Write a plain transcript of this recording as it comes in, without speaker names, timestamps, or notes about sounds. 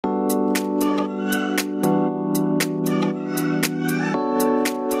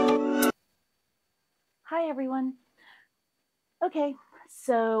everyone. Okay,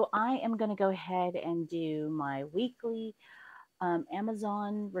 so I am going to go ahead and do my weekly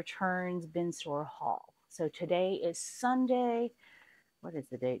Amazon returns bin store haul. So today is Sunday. What is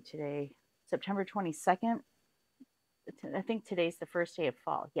the date today? September 22nd. I think today's the first day of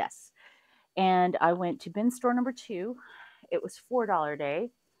fall. Yes. And I went to bin store number two. It was $4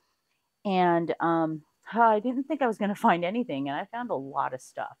 day. And I didn't think I was going to find anything. And I found a lot of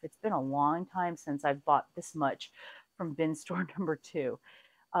stuff. It's been a long time since I've bought this much from bin store number two.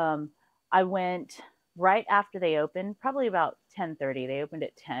 Um, I went right after they opened, probably about 10:30. They opened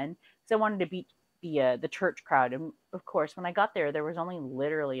at 10 because I wanted to beat the church crowd. And of course, when I got there, there was only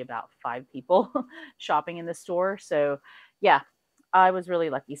literally about 5 people shopping in the store. So yeah, I was really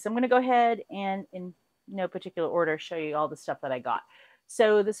lucky. So I'm going to go ahead and in no particular order show you all the stuff that I got.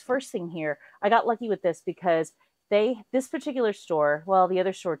 So this first thing here, I got lucky with this because this particular store, well, the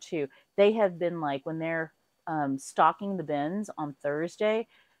other store too, they have been like when they're stocking the bins on Thursday,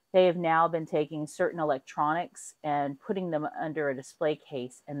 they have now been taking certain electronics and putting them under a display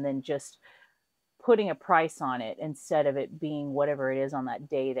case and then just putting a price on it instead of it being whatever it is on that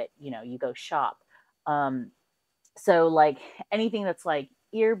day that you go shop. Um, so like anything that's like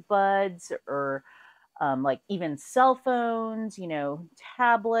earbuds or like even cell phones,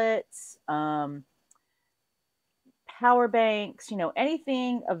 tablets, power banks,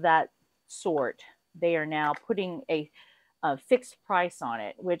 anything of that sort, they are now putting a fixed price on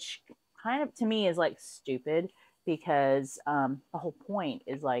it, which kind of to me is like stupid because the whole point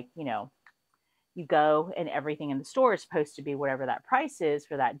is like, you go and everything in the store is supposed to be whatever that price is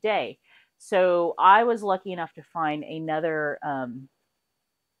for that day. So I was lucky enough to find another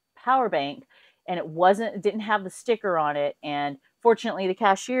power bank and it didn't have the sticker on it. And fortunately, the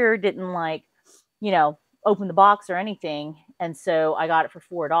cashier didn't like, you know, open the box or anything. And so I got it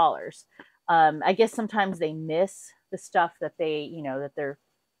for $4. I guess sometimes they miss the stuff that that they're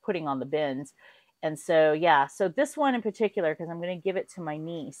putting on the bins. And so, yeah, so this one in particular, because I'm going to give it to my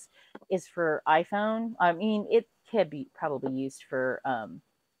niece, is for iPhone. I mean, it could be probably used for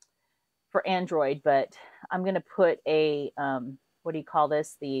Android, but I'm going to put a, what do you call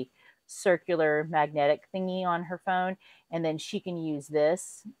this? The circular magnetic thingy on her phone. And then she can use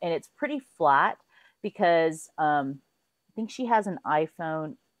this. And it's pretty flat because I think she has an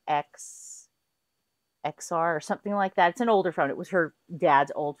iPhone X XR or something like that. It's an older phone. It was her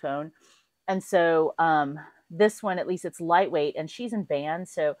dad's old phone. And so this one, at least it's lightweight and she's in band.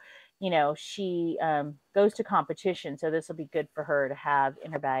 So, she goes to competition. So this will be good for her to have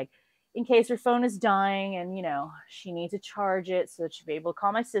in her bag in case her phone is dying and, she needs to charge it so that she'll be able to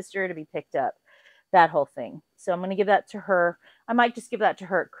call my sister to be picked up, that whole thing. So I'm going to give that to her. I might just give that to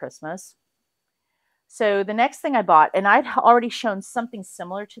her at Christmas. So the next thing I bought, and I'd already shown something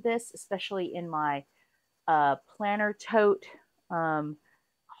similar to this, especially in my planner tote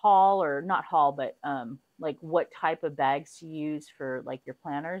haul, or not haul, but like what type of bags to use for like your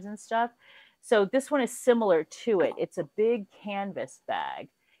planners and stuff. So this one is similar to it. It's a big canvas bag,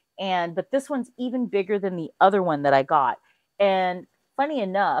 but this one's even bigger than the other one that I got. And funny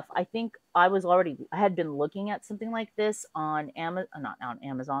enough, I think I had been looking at something like this on Amazon, not on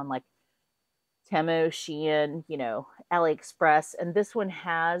Amazon, like Temu, Shein, AliExpress, and this one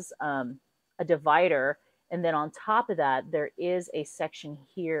has a divider. And then on top of that, there is a section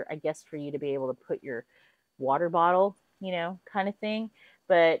here, I guess, for you to be able to put your water bottle, kind of thing.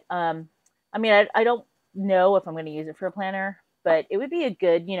 But I mean, I don't know if I'm going to use it for a planner, but it would be a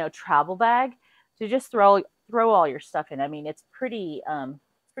good, travel bag to just throw all your stuff in. I mean, it's pretty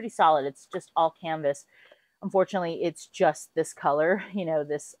solid. It's just all canvas. Unfortunately, it's just this color,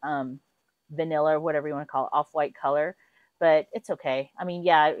 this vanilla, or whatever you want to call it, off-white color. But it's okay. I mean,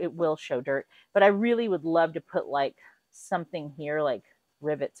 yeah, it will show dirt, but I really would love to put like something here, like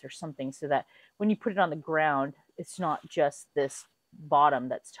rivets or something, so that when you put it on the ground, it's not just this bottom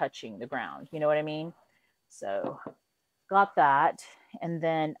that's touching the ground. You know what I mean? So got that. And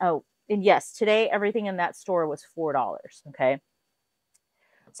then, oh, and yes, today everything in that store was $4. Okay.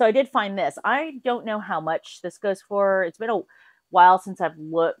 So I did find this. I don't know how much this goes for. It's been a while since I've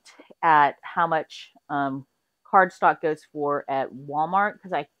looked at how much cardstock goes for at Walmart,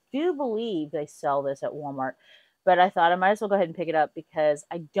 because I do believe they sell this at Walmart. But I thought I might as well go ahead and pick it up because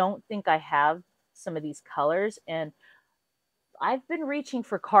I don't think I have some of these colors. And I've been reaching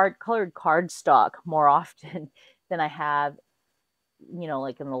for colored cardstock more often than I have,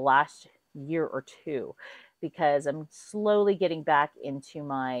 like in the last year or two, because I'm slowly getting back into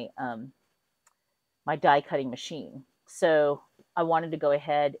my my die cutting machine. So I wanted to go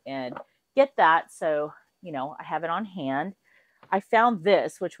ahead and get that. So, I have it on hand. I found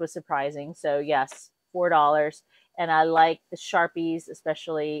this, which was surprising. So yes, $4. And I like the Sharpies,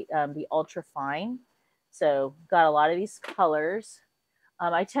 especially the ultra fine. So got a lot of these colors.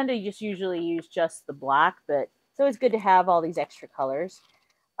 I tend to just usually use just the black, but it's always good to have all these extra colors.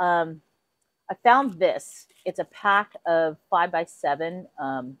 Um, I found this. It's a pack of 5x7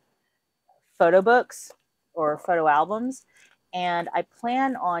 photo books or photo albums. And I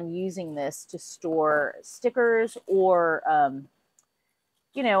plan on using this to store stickers or,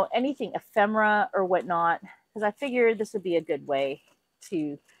 you know, anything ephemera or whatnot, because I figured this would be a good way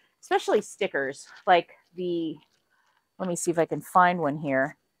to, especially stickers, like the, let me see if I can find one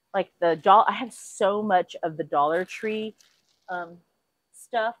here. Like the doll, I have so much of the Dollar Tree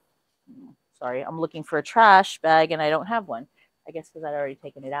stuff. Sorry, I'm looking for a trash bag and I don't have one. I guess because I'd already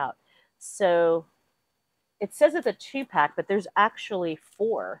taken it out. So it says it's a 2-pack, but there's actually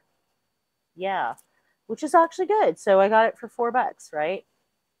 4. Yeah, which is actually good. So I got it for $4, right?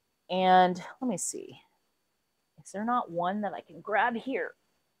 And let me see. Is there not one that I can grab here?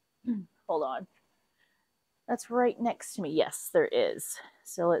 Hold on. That's right next to me. Yes, there is.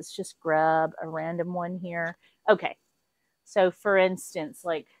 So let's just grab a random one here. Okay. So for instance,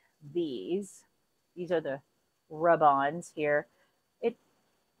 like these are the rub-ons here. It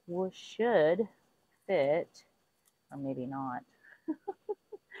should fit, or maybe not.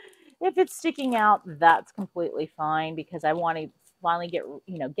 If it's sticking out, that's completely fine because I want to finally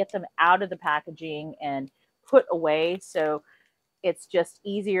get them out of the packaging and put away. So it's just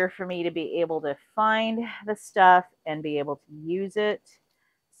easier for me to be able to find the stuff and be able to use it.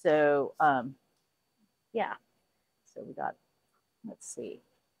 So, yeah. So we got, let's see.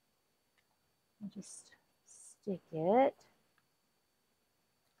 I'll just stick it.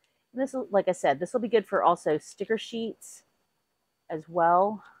 And this will, like I said, this will be good for also sticker sheets as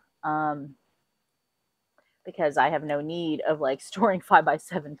well. Because I have no need of like storing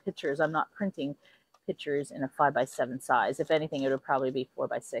 5x7 pictures. I'm not printing pictures in a 5x7 size. If anything, it would probably be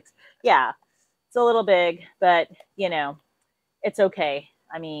 4x6. Yeah, it's a little big, but you know, it's okay.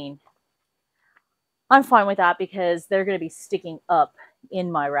 I mean, I'm fine with that because they're going to be sticking up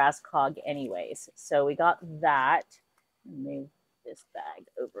in my Rascog anyways. So we got that. Move this bag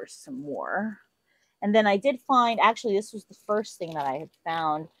over some more. And then I did find, actually, this was the first thing that I had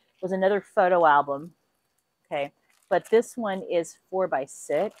found, was another photo album. Okay, but this one is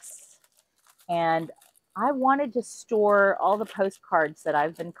 4x6. And I wanted to store all the postcards that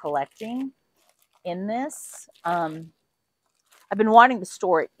I've been collecting in this. I've been wanting to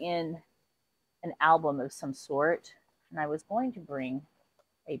store it in an album of some sort. And I was going to bring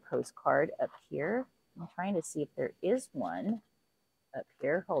a postcard up here. I'm trying to see if there is one up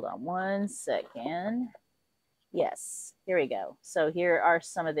here. Hold on one second. Yes, here we go. So here are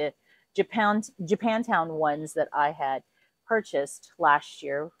some of the Japantown ones that I had purchased last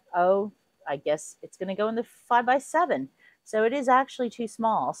year. Oh, I guess it's going to go in the 5x7. So it is actually too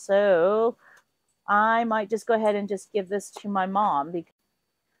small. So I might just go ahead and just give this to my mom.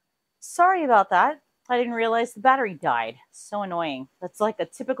 Sorry about that. I didn't realize the battery died. So annoying. That's like a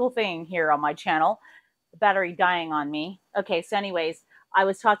typical thing here on my channel. The battery dying on me. Okay, so anyways, I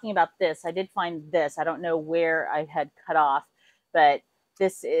was talking about this. I did find this. I don't know where I had cut off, but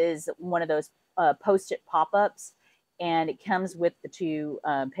this is one of those Post-it pop-ups, and it comes with the 2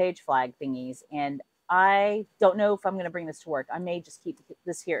 page flag thingies. And I don't know if I'm going to bring this to work. I may just keep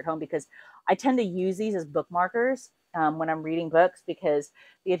this here at home because I tend to use these as bookmarkers when I'm reading books because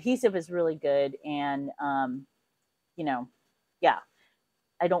the adhesive is really good. And, you know, yeah,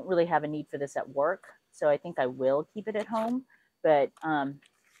 I don't really have a need for this at work. So I think I will keep it at home. But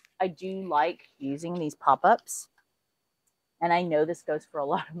I do like using these pop-ups. And I know this goes for a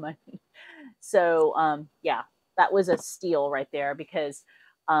lot of money. So, yeah, that was a steal right there because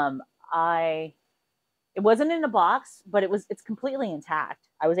it wasn't in a box, but it's completely intact.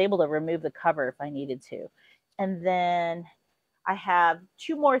 I was able to remove the cover if I needed to. And then I have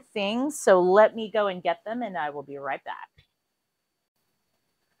 2 more things. So let me go and get them and I will be right back.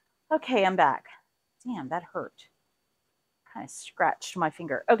 Okay, I'm back. Damn, that hurt. Kind of scratched my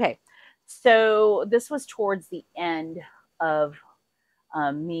finger. Okay, so this was towards the end of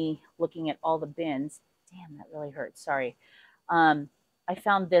me looking at all the bins. Damn, that really hurts. Sorry. I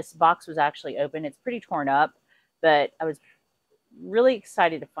found this box was actually open. It's pretty torn up, but I was really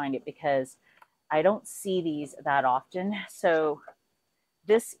excited to find it because I don't see these that often. So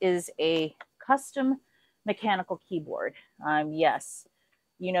this is a custom mechanical keyboard. Yes,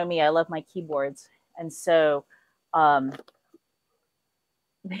 you know me, I love my keyboards. And so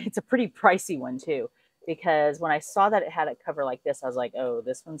it's a pretty pricey one too, because when I saw that it had a cover like this, I was like, oh,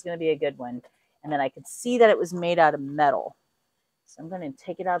 this one's going to be a good one. And then I could see that it was made out of metal. So I'm going to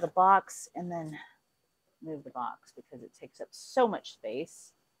take it out of the box and then move the box because it takes up so much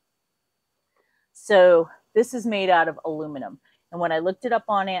space. So this is made out of aluminum. And when I looked it up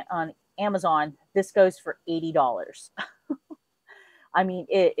on Amazon, this goes for $80. I mean,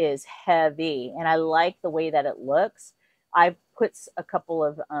 it is heavy, and I like the way that it looks. I've put a couple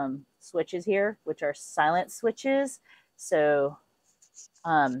of switches here, which are silent switches. So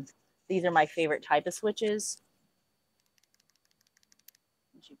these are my favorite type of switches,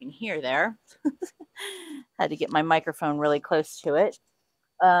 as you can hear there. Had to get my microphone really close to it.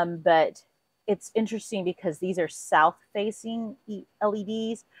 But it's interesting because these are south-facing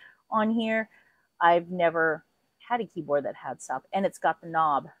LEDs on here. I've never had a keyboard that had south, and it's got the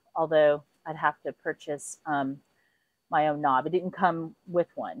knob, although I'd have to purchase my own knob. It didn't come with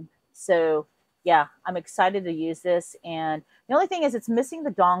one. So yeah, I'm excited to use this. And the only thing is it's missing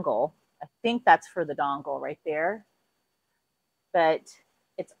the dongle. I think that's for the dongle right there. But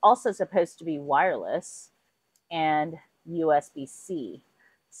it's also supposed to be wireless and USB-C.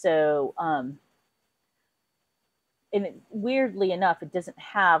 So, and weirdly enough, it doesn't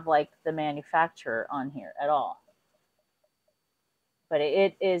have like the manufacturer on here at all. But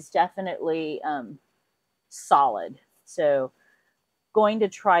it is definitely solid. So, going to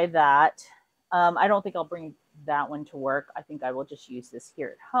try that. I don't think I'll bring that one to work. I think I will just use this here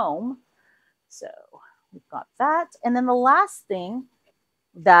at home. So, we've got that. And then the last thing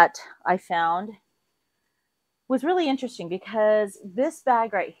that I found was really interesting because this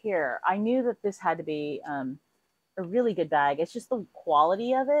bag right here, I knew that this had to be a really good bag. It's just the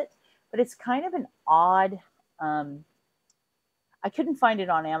quality of it, but it's kind of an odd, I couldn't find it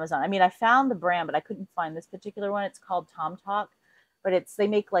on Amazon. I mean, I found the brand, but I couldn't find this particular one. It's called Tom Talk, but they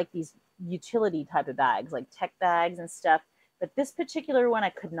make like these utility type of bags, like tech bags and stuff. But this particular one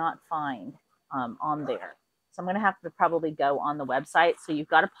I could not find on there. So I'm going to have to probably go on the website. So you've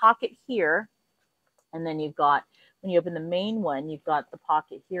got a pocket here. And then you've got, when you open the main one, you've got the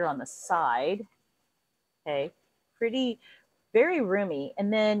pocket here on the side. Okay, pretty, very roomy.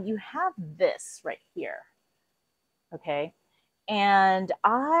 And then you have this right here. Okay, and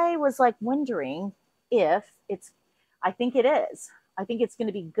I was like wondering if I think it is. I think it's going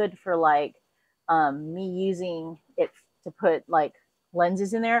to be good for like me using it to put like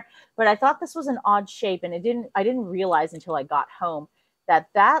lenses in there. But I thought this was an odd shape, and I didn't realize until I got home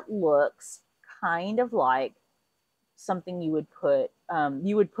that looks kind of like something you would put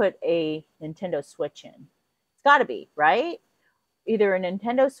a Nintendo Switch in. It's got to be, right? Either a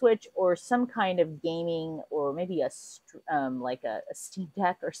Nintendo Switch or some kind of gaming, or maybe like a Steam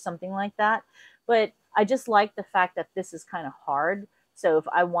Deck or something like that. But I just like the fact that this is kind of hard. So if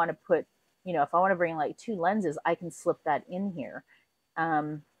I want to put, if I want to bring like two lenses, I can slip that in here.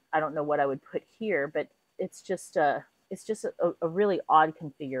 I don't know what I would put here, but it's just a really odd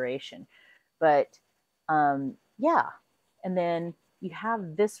configuration. But yeah, and then you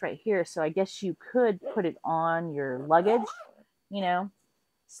have this right here. So I guess you could put it on your luggage,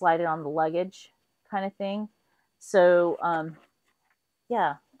 slide it on the luggage kind of thing. So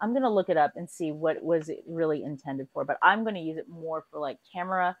yeah, I'm going to look it up and see what was it really intended for. But I'm going to use it more for like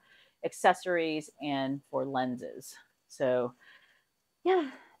camera accessories and for lenses. So yeah,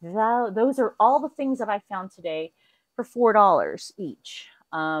 those are all the things that I found today for $4 each.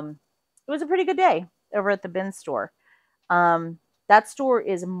 It was a pretty good day over at the bin store. That store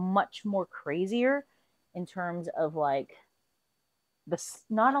is much more crazier in terms of like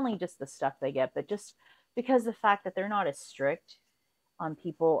not only just the stuff they get, but just because the fact that they're not as strict on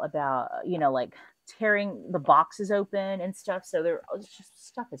people about, like tearing the boxes open and stuff. So just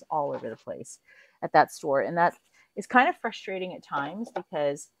stuff is all over the place at that store. And that is kind of frustrating at times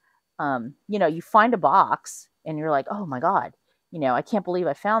because, you find a box and you're like, oh my God, I can't believe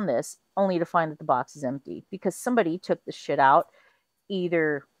I found this, only to find that the box is empty because somebody took the shit out.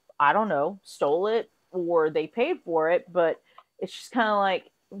 Either, I don't know, stole it or they paid for it, but it's just kind of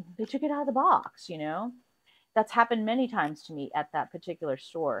like they took it out of the box, That's happened many times to me at that particular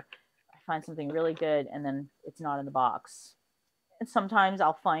store. I find something really good and then it's not in the box. And sometimes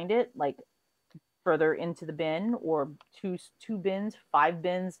I'll find it like further into the bin or two bins, 5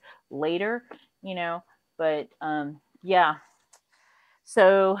 bins later, but yeah.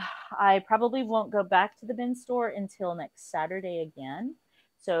 So I probably won't go back to the bin store until next Saturday again.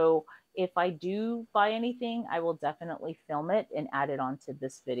 So if I do buy anything, I will definitely film it and add it onto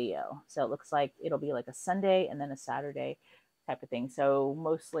this video. So it looks like it'll be like a Sunday and then a Saturday type of thing. So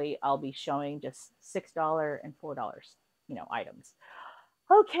mostly I'll be showing just $6 and $4, items.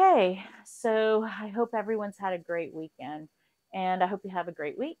 Okay, so I hope everyone's had a great weekend and I hope you have a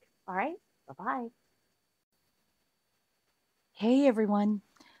great week. All right, bye-bye. Hey everyone.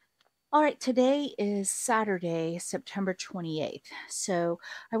 All right, today is Saturday, September 28th. So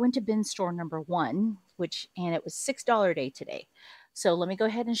I went to bin store number one, and it was $6 a day today. So let me go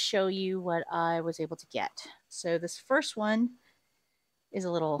ahead and show you what I was able to get. So this first one is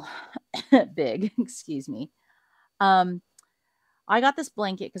a little big, excuse me. Um, I got this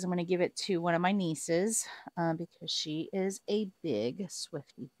blanket because I'm going to give it to one of my nieces because she is a big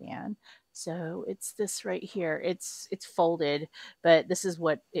Swiftie fan. So it's this right here. It's folded, but this is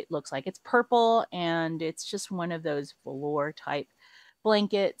what it looks like. It's purple and it's just one of those velour type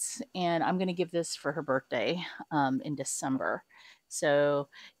blankets. And I'm going to give this for her birthday in December. So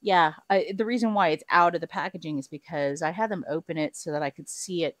yeah, the reason why it's out of the packaging is because I had them open it so that I could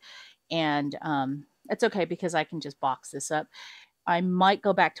see it, and it's okay because I can just box this up. I might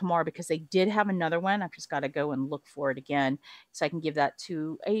go back tomorrow because they did have another one. I've just got to go and look for it again so I can give that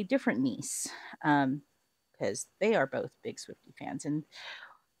to a different niece because they are both big Swiftie fans. And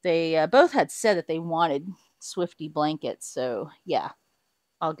they both had said that they wanted Swiftie blankets. So, yeah,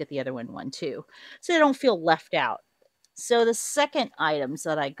 I'll get the other one too so they don't feel left out. So, the second items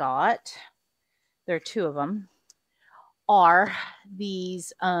that I got, there are two of them, are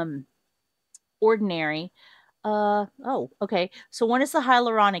these ordinary. Okay. So one is the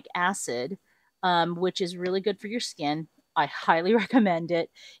hyaluronic acid, which is really good for your skin. I highly recommend it.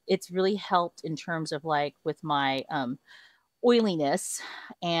 It's really helped in terms of like with my oiliness.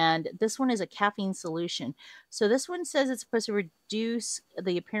 And this one is a caffeine solution. So this one says it's supposed to reduce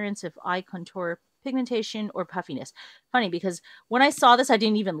the appearance of eye contour, pigmentation, or puffiness. Funny because when I saw this, I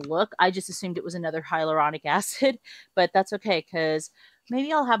didn't even look. I just assumed it was another hyaluronic acid, but that's okay because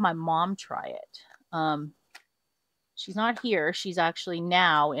maybe I'll have my mom try it. She's not here. She's actually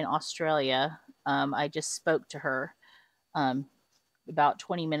now in Australia. I just spoke to her um, about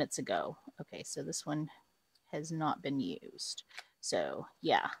 20 minutes ago. Okay, so this one has not been used. So,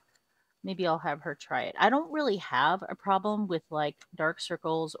 yeah, maybe I'll have her try it. I don't really have a problem with like dark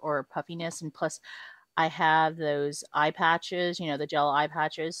circles or puffiness. And plus, I have those eye patches, the gel eye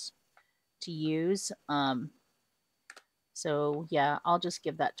patches to use. So, yeah, I'll just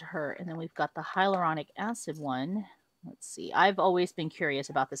give that to her. And then we've got the hyaluronic acid one. Let's see. I've always been curious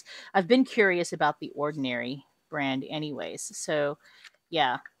about this. I've been curious about the Ordinary brand anyways. So,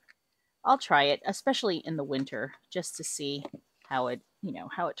 yeah, I'll try it, especially in the winter, just to see how it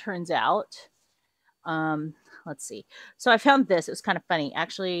turns out. Um, let's see. So I found this. It was kind of funny.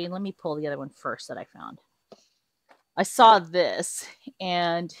 Actually, let me pull the other one first that I found. I saw this,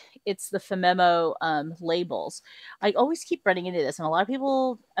 and it's the Fememo labels. I always keep running into this, and a lot of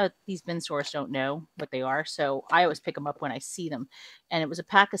people at these bin stores don't know what they are, so I always pick them up when I see them. And it was a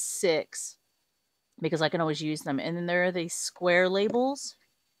pack of 6 because I can always use them. And then there are these square labels.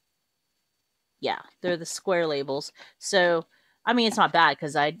 Yeah, they're the square labels. So, I mean, it's not bad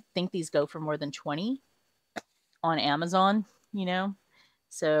because I think these go for more than 20 on Amazon.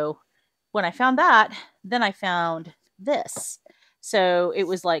 So when I found that, then I found this. So it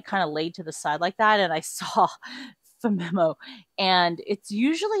was like kind of laid to the side like that, and I saw the memo. And it's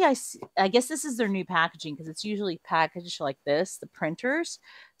usually I guess this is their new packaging because it's usually packaged like this, the printers.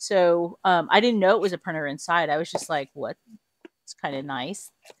 So I didn't know it was a printer inside. I was just like, what? It's kind of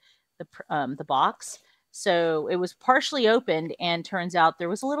nice. The box. So it was partially opened, and turns out there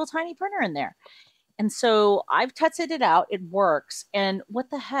was a little tiny printer in there. And so I've tested it out. It works. And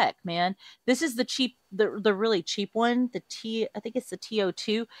what the heck, man? This is the really cheap one. I think it's the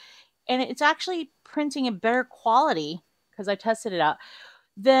TO2. And it's actually printing in better quality because I tested it out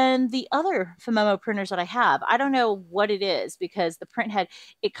than the other Fememo printers that I have. I don't know what it is because the print head,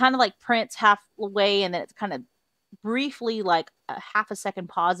 it kind of like prints halfway and then it's kind of briefly like a half a second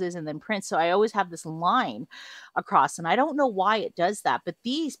pauses and then prints. So I always have this line across, and I don't know why it does that, but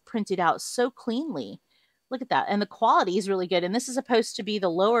these printed out so cleanly. Look at that. And the quality is really good. And this is supposed to be the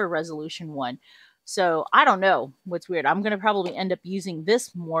lower resolution one. So I don't know what's weird. I'm going to probably end up using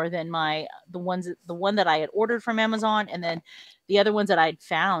this more than the one that I had ordered from Amazon, and then the other ones that I'd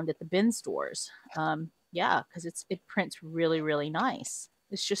found at the bin stores. Yeah, because it prints really, really nice.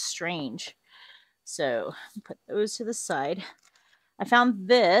 It's just strange. So put those to the side. I found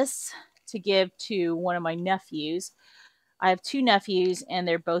this to give to one of my nephews. I have 2 nephews, and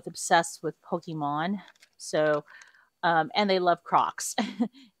they're both obsessed with Pokemon. So, and they love Crocs.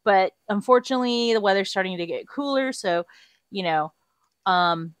 But unfortunately, the weather's starting to get cooler. So, you know,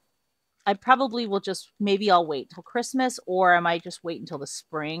 um, I probably will maybe I'll wait till Christmas, or I might just wait until the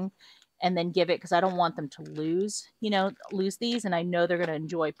spring and then give it because I don't want them to lose these. And I know they're going to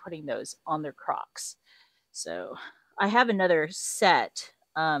enjoy putting those on their Crocs. So I have another set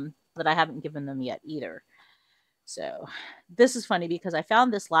that I haven't given them yet either. So this is funny because I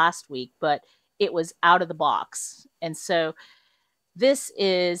found this last week, but it was out of the box. And so this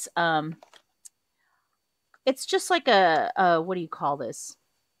is it's just like a what do you call this?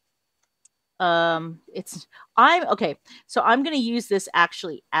 It's I'm okay. So I'm going to use this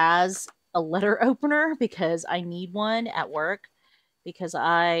actually as a letter opener because I need one at work because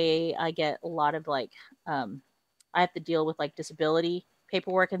I get a lot of like I have to deal with like disability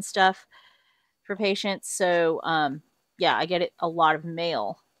paperwork and stuff for patients. So yeah, I get it a lot of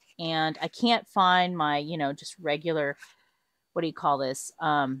mail and I can't find my, just regular what do you call this?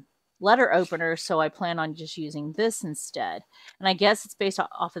 Letter opener, so I plan on just using this instead. And I guess it's based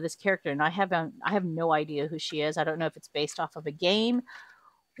off of this character, and I have no idea who she is. I don't know if it's based off of a game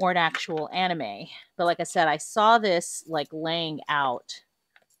or an actual anime. But like I said, I saw this like laying out.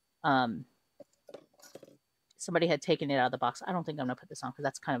 Somebody had taken it out of the box. I don't think I'm gonna put this on because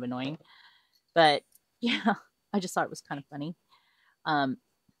that's kind of annoying. But yeah, I just thought it was kind of funny.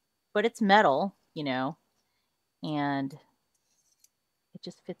 But it's metal, and it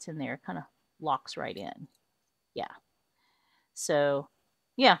just fits in there, kind of locks right in. Yeah. So,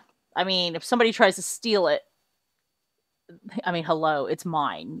 yeah. I mean, if somebody tries to steal it, I mean, hello, it's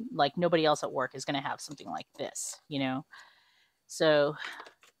mine. Like nobody else at work is going to have something like this. So,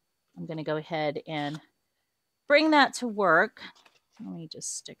 I'm going to go ahead and bring that to work. Let me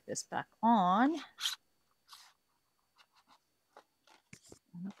just stick this back on.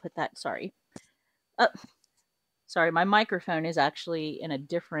 I'm going to put that, sorry. Sorry, my microphone is actually in a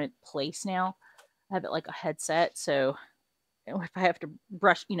different place now. I have it like a headset, so if I have to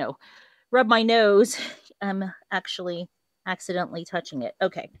brush, rub my nose, I'm actually accidentally touching it.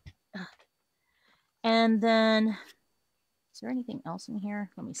 Okay. And then, is there anything else in here?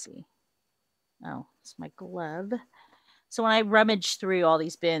 Let me see. Oh, it's my glove. So when I rummage through all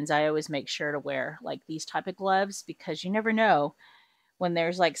these bins, I always make sure to wear like these type of gloves because you never know when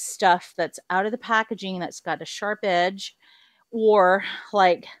there's like stuff that's out of the packaging that's got a sharp edge or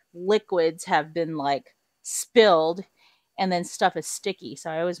like liquids have been like spilled and then stuff is sticky.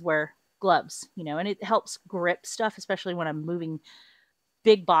 So I always wear gloves, and it helps grip stuff, especially when I'm moving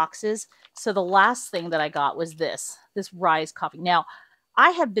big boxes. So the last thing that I got was this Rise coffee. Now,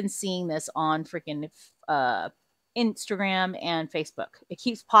 I have been seeing this on freaking Instagram and Facebook. It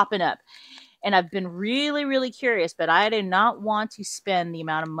keeps popping up. And I've been really, really curious, but I did not want to spend the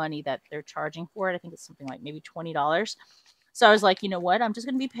amount of money that they're charging for it. I think it's something like maybe $20. So I was like, you know what? I'm just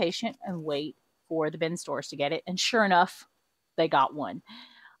going to be patient and wait for the bin stores to get it. And sure enough, they got one.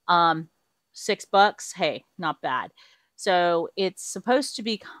 $6. Hey, not bad. So it's supposed to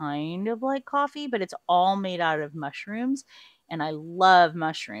be kind of like coffee, but it's all made out of mushrooms. And I love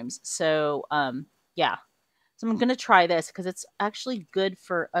mushrooms. So yeah. So I'm going to try this because it's actually good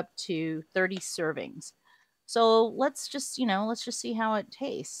for up to 30 servings. So let's just see how it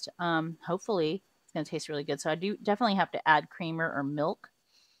tastes. Hopefully it's going to taste really good. So I do definitely have to add creamer or milk.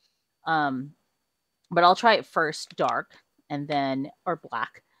 But I'll try it first dark and then, or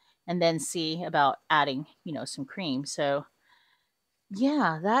black, and then see about adding, some cream. So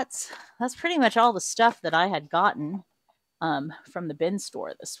yeah, that's pretty much all the stuff that I had gotten from the bin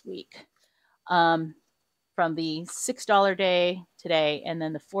store this week. From the $6 day today and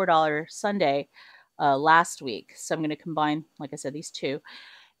then the $4 Sunday last week. So I'm going to combine, like I said, these two.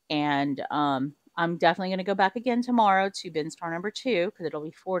 And I'm definitely going to go back again tomorrow to bin store number 2 because it'll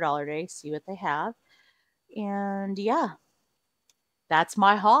be $4 day, see what they have. And yeah, that's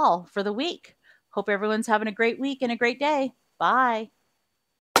my haul for the week. Hope everyone's having a great week and a great day. Bye.